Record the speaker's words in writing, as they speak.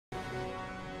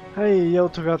Hey yo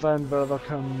together and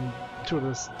welcome to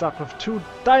the StarCraft 2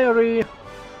 diary!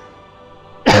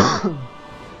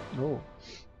 Oh.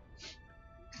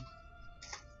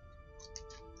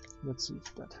 Let's see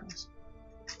if that has.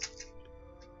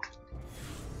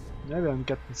 Maybe I'm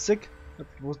getting sick. That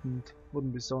wouldn't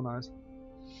be so nice.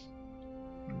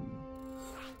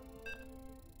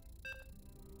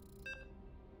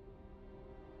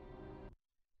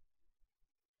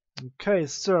 Okay,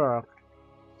 sir.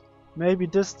 Maybe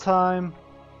this time.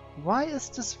 Why is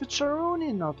the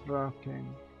switcheroni not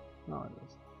working? No, it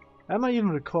is. Am I even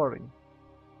recording?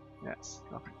 Yes.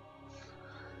 Okay.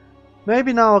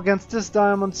 Maybe now against this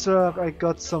diamond Zerg I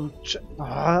got some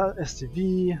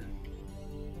STV.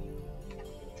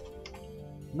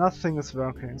 Nothing is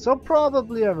working, so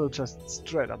probably I will just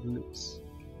straight up lose.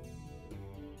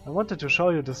 I wanted to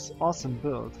show you this awesome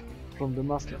build from the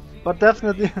Muslim, but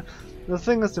definitely the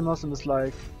thing is the Muslim is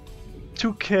like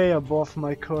 2k above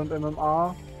my current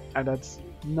MMR, and that's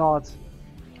not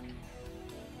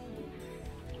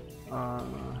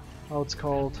how it's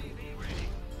called.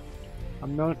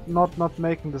 I'm not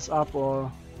making this up, or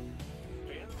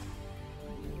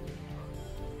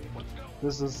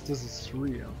this is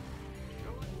real.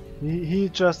 He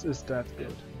just is that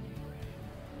good.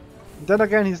 Then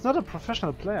again, he's not a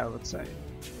professional player, I would say.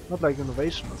 Not like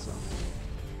Innovation or so.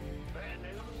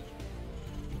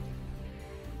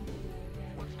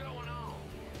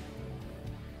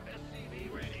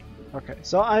 Okay,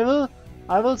 so I will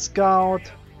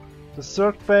scout the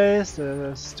Zerg base,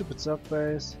 the stupid Zerg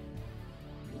base.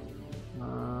 Here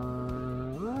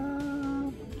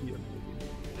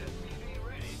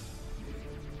maybe.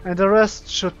 And the rest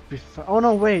should be fine. Oh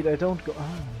no, wait, I don't go.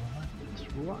 Oh, that's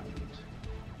right.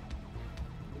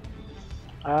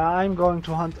 I'm going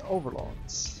to hunt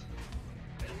overlords.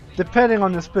 Depending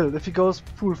on his build. If he goes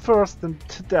full first, then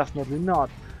definitely not.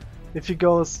 If he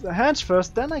goes hedge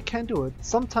first, then I can do it.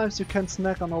 Sometimes you can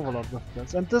snack on overlord with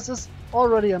this, and this is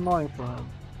already annoying for him.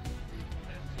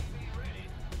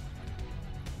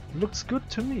 Looks good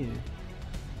to me.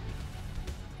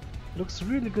 Looks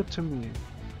really good to me.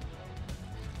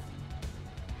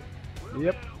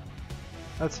 Yep,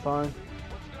 that's fine.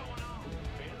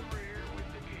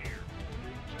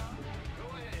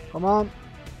 Come on!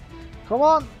 Come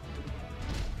on!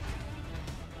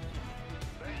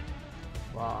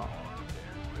 Wow.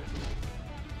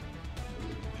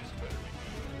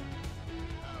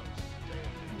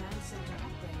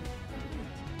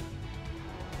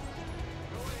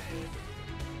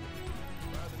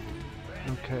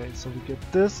 Okay, so we get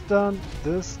this done,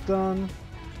 this done.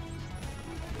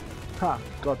 Ha,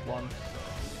 got one.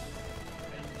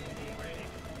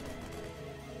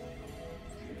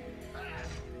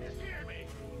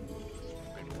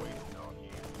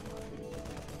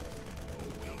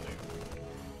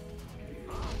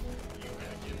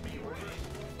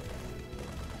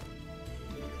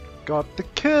 Got the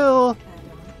kill!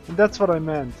 And that's what I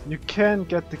meant. You can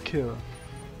get the kill.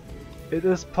 It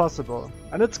is possible.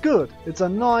 And it's good. It's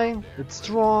annoying. It's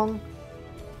strong.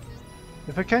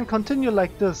 If I can continue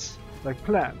like this, like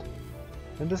planned,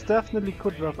 then this definitely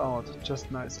could work out just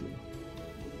nicely.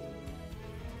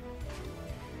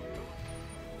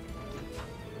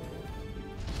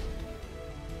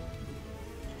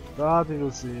 But we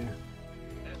will see.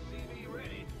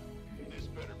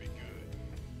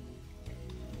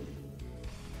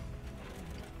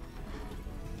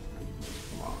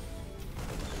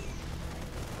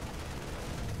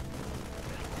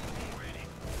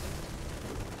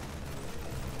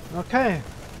 Okay.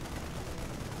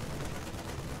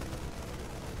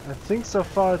 I think so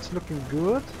far it's looking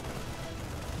good.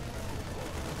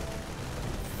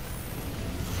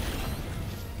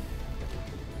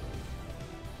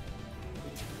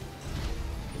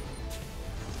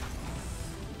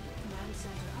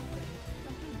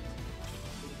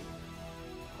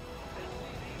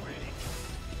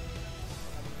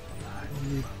 I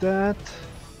need that.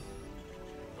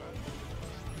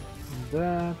 And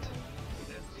that.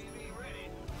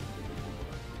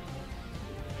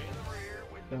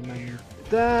 Then I need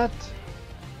that.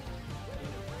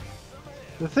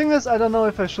 The thing is, I don't know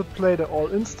if I should play the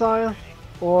all-in style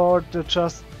or the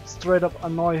just straight up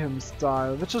annoy him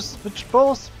style, which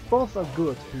both are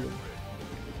good here.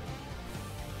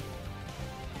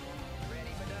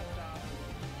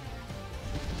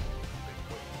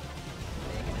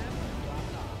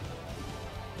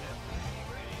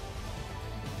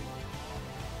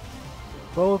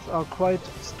 Both are quite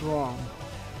strong.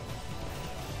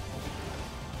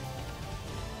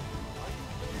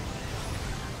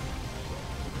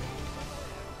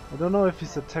 I don't know if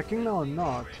he's attacking now or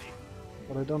not,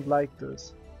 but I don't like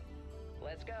this.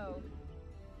 Let's go.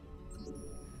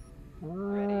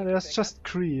 There's just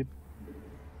creep.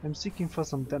 I'm seeking for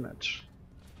some damage.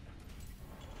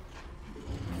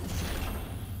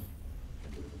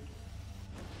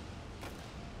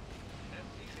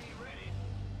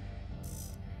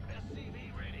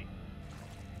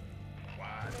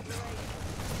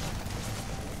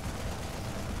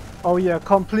 Oh yeah,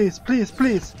 come please, please,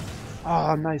 please!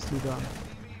 Ah, nicely done.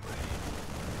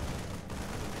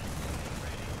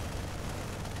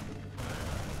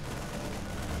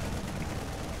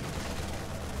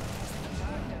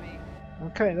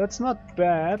 Okay, that's not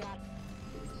bad,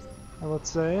 I would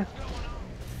say.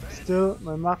 Still,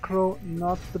 my macro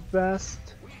not the best.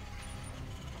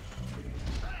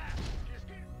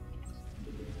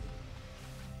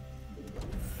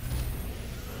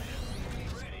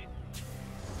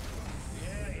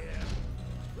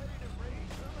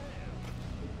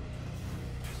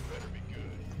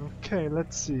 Okay,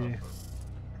 let's see.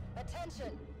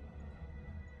 Attention.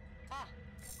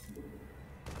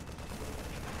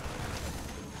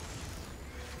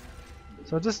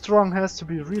 So this strong has to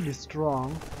be really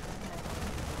strong.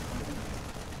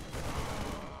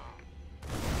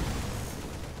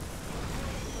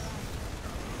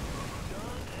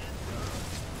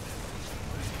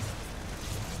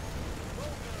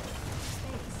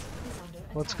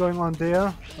 What's going on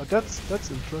there? Oh,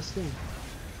 that's interesting.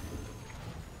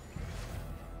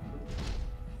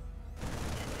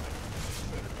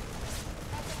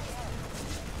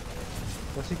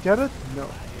 Does he get it? No,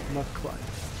 not quite.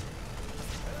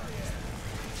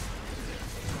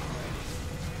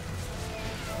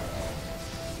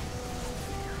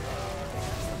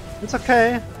 It's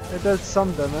okay, it does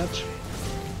some damage.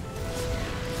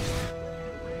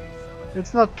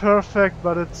 It's not perfect,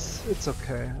 but it's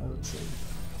okay, I would say.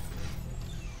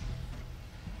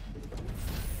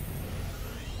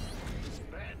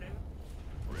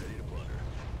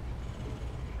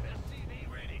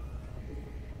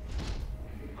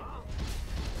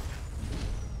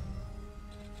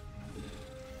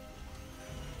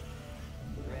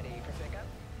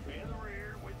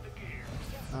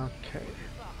 Okay.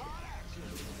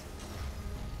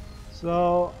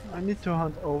 So I need to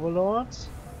hunt overlords.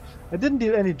 I didn't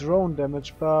deal any drone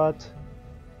damage, but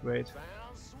wait.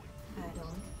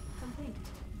 Add-on complete.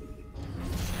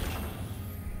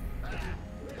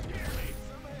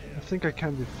 I think I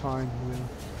can be fine here.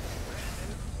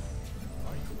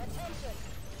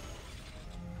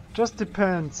 Just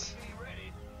depends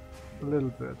a little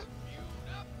bit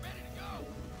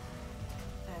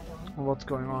on what's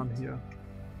going on here.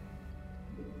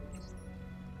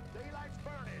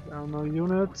 There are no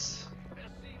units.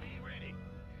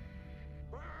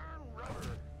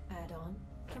 Add-on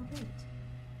complete.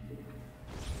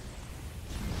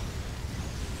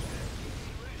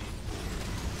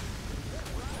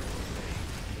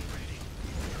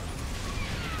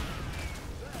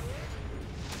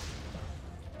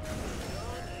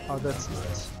 Oh, that's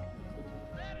nice.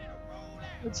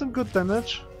 It's some good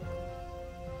damage.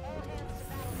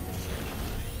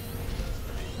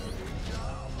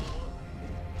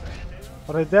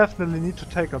 But I definitely need to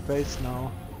take a base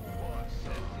now.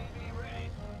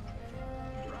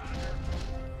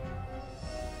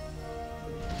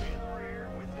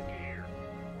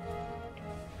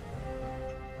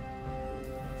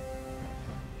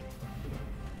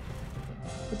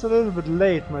 It's a little bit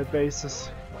late, my bases,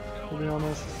 to be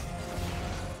honest.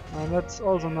 And that's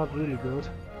also not really good.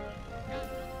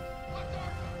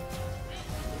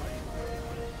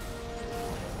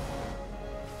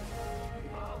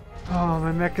 Oh,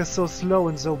 my mech is so slow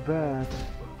and so bad.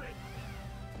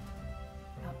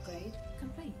 Upgrade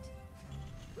complete.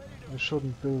 I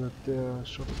shouldn't build it there, I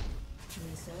shouldn't.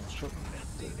 Research.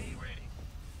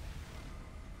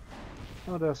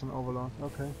 Oh, there's an overlord,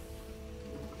 okay.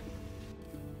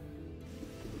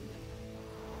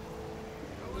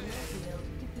 Field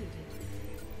depleted.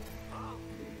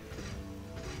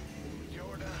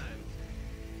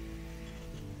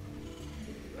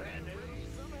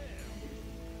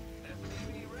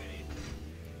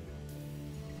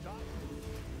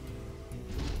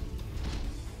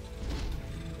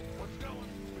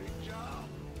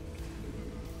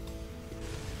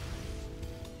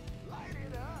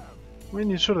 I mean,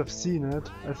 you should have seen it.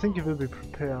 I think you will be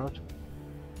prepared.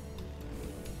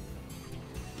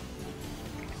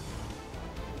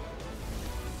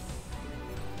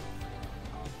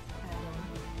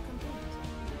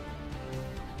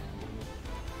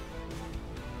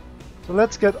 So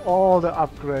let's get all the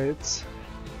upgrades.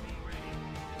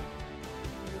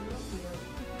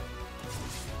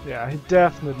 Yeah, he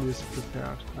definitely is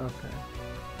prepared. Okay.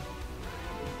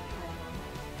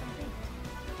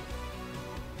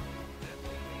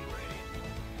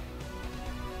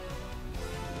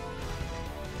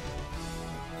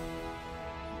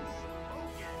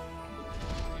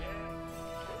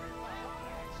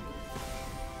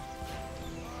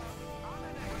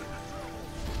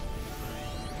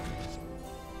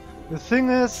 The thing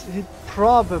is, he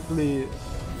probably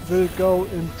will go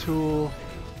into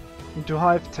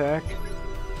hive tech.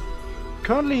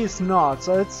 Currently he's not,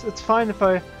 so it's fine if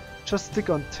I just stick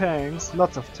on tanks,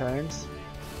 lots of tanks.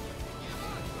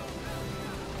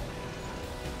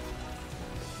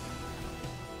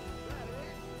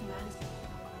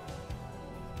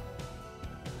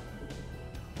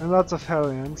 And lots of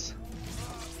Hellions.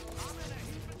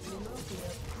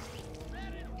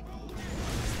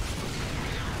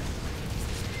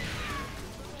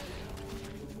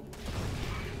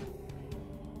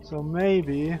 So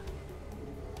maybe...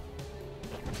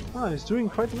 Ah, he's doing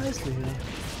quite nicely here.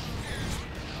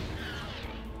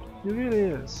 He really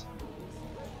is.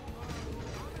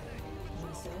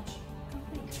 Research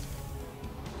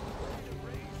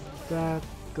complete.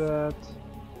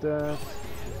 That.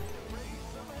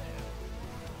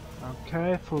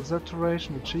 Okay, full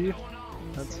saturation achieved.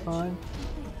 That's fine.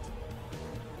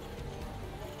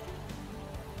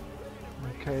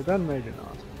 Okay, then maybe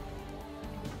not.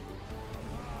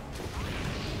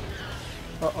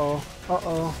 Uh-oh,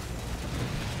 uh-oh.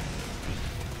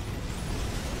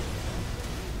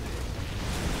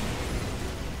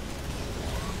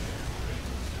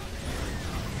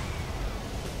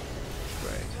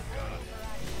 Great.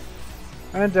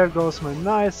 And there goes my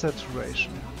nice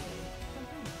saturation.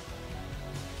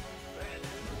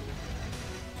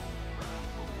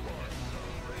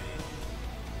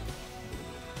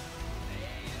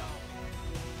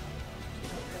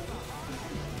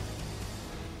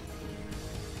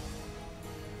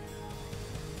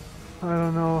 I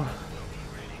don't know.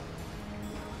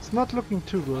 It's not looking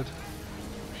too good.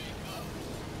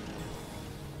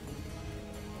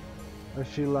 I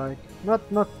feel like not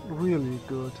really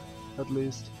good, at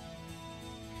least.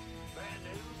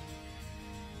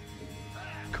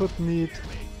 Could need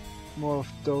more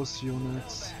of those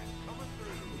units.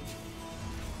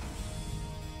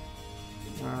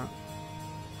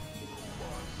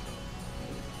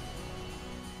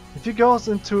 If he goes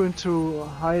into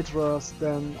Hydras,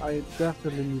 then I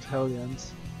definitely need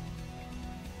Hellions.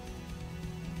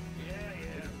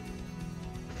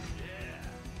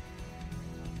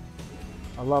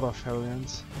 A lot of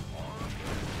Hellions.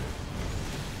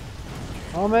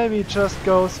 Or maybe he just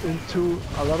goes into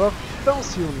a lot of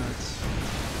those units.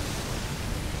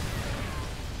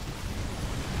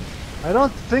 I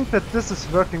don't think that this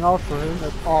is working out for him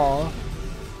at all.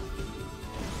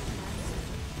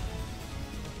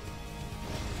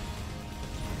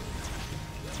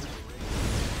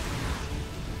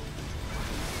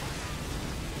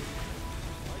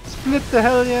 Split the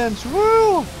Hellions!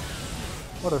 Woo!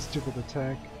 What a stupid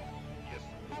attack.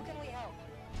 How can we help?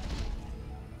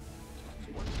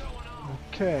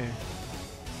 Okay.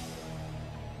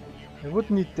 I would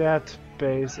need that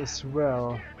base as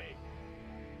well.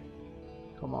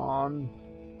 Come on.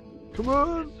 Come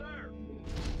on!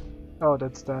 Oh,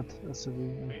 that's that.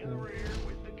 SUV.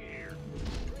 Okay.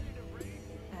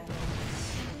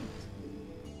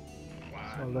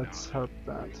 So let's help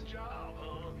that.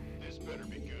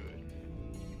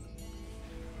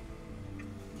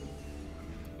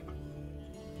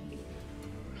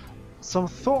 Some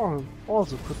Thor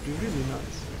also could be really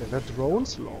nice. Okay, that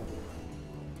drone's low.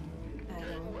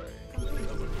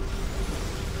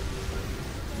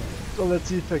 So let's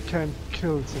see if I can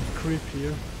kill some creep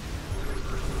here.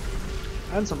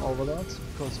 And some overlords,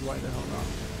 because why the hell not?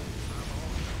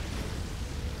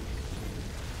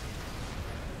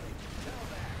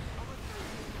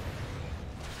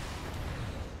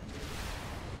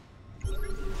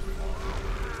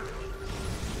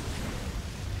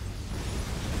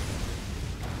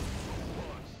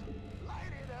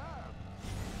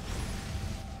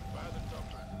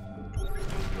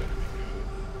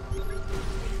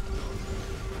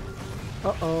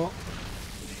 Uh-oh.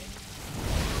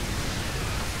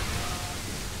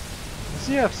 Does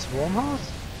he have Swarm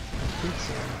House? I think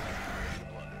so.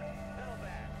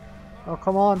 Oh,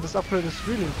 come on, this upgrade is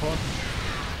really important.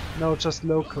 No, just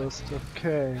Locust,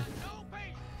 okay.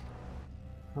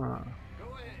 Huh.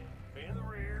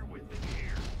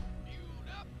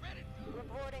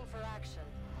 Reporting for action.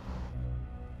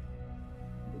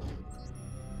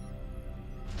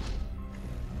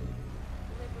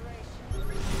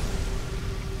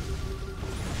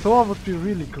 Thor would be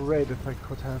really great if I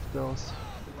could have those.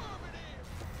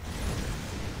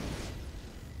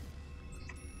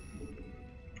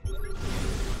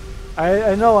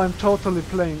 I know I'm totally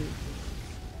playing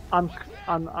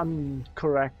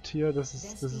incorrect here. This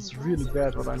is really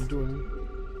bad what I'm doing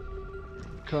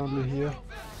currently here.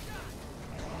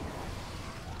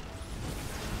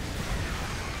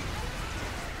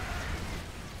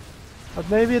 But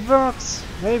maybe it works,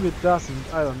 maybe it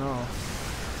doesn't, I don't know.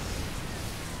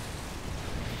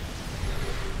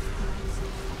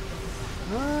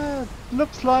 It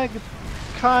looks like it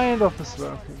kind of is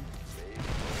working.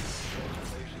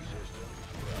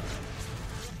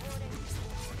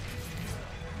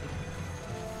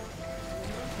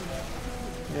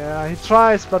 Yeah, he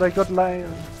tries, but I got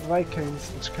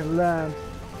Vikings which can land.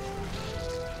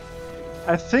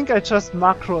 I think I just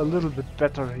macro a little bit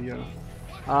better here.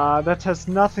 That has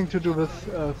nothing to do with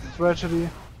strategy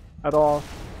at all.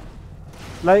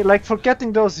 Like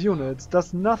forgetting those units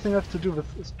does nothing have to do with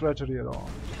strategy at all.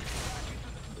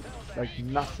 Like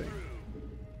nothing.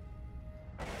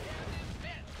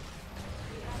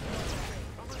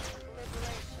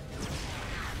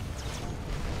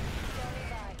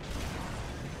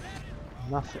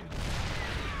 Nothing.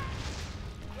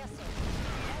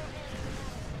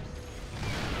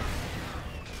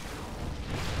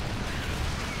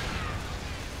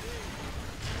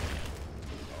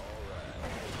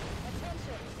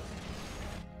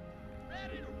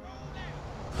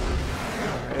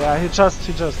 Yeah, he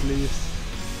just leaves.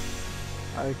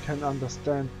 I can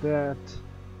understand that.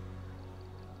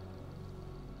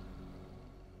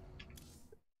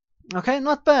 Okay,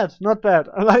 not bad, not bad.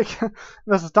 I like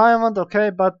versus Diamond, okay,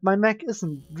 but my mech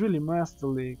isn't really Master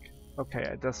League.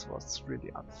 Okay, this was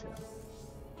really unfair.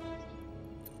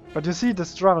 But you see the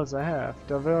struggles I have.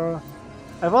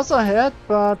 I was ahead,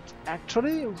 but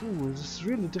actually, this is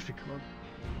really difficult.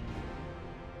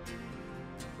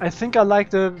 I think I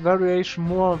like the variation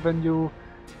more when you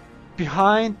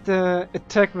behind the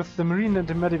attack with the Marine and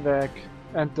the Medivac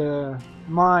and the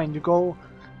Mine, you go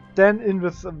then in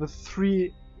with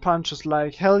 3 punches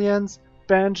like Hellions,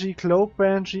 Banshee, Cloak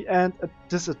Banshee, and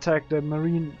this attack, the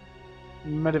Marine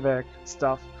Medivac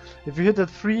stuff. If you hit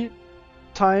it 3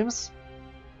 times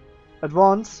at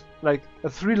once, like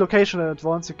 3 locations at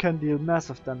once, you can deal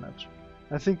massive damage.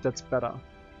 I think that's better.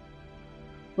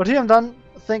 But here I'm done.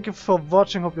 Thank you for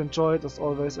watching, hope you enjoyed. As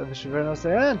always, I wish you a very nice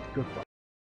day and goodbye.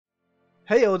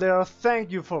 Heyo there,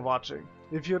 thank you for watching.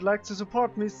 If you'd like to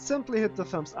support me, simply hit the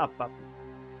thumbs up button.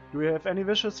 Do you have any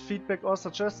wishes, feedback or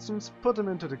suggestions? Put them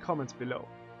into the comments below.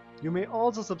 You may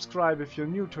also subscribe if you're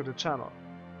new to the channel.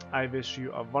 I wish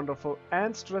you a wonderful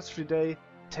and stress-free day.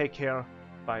 Take care,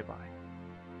 bye bye.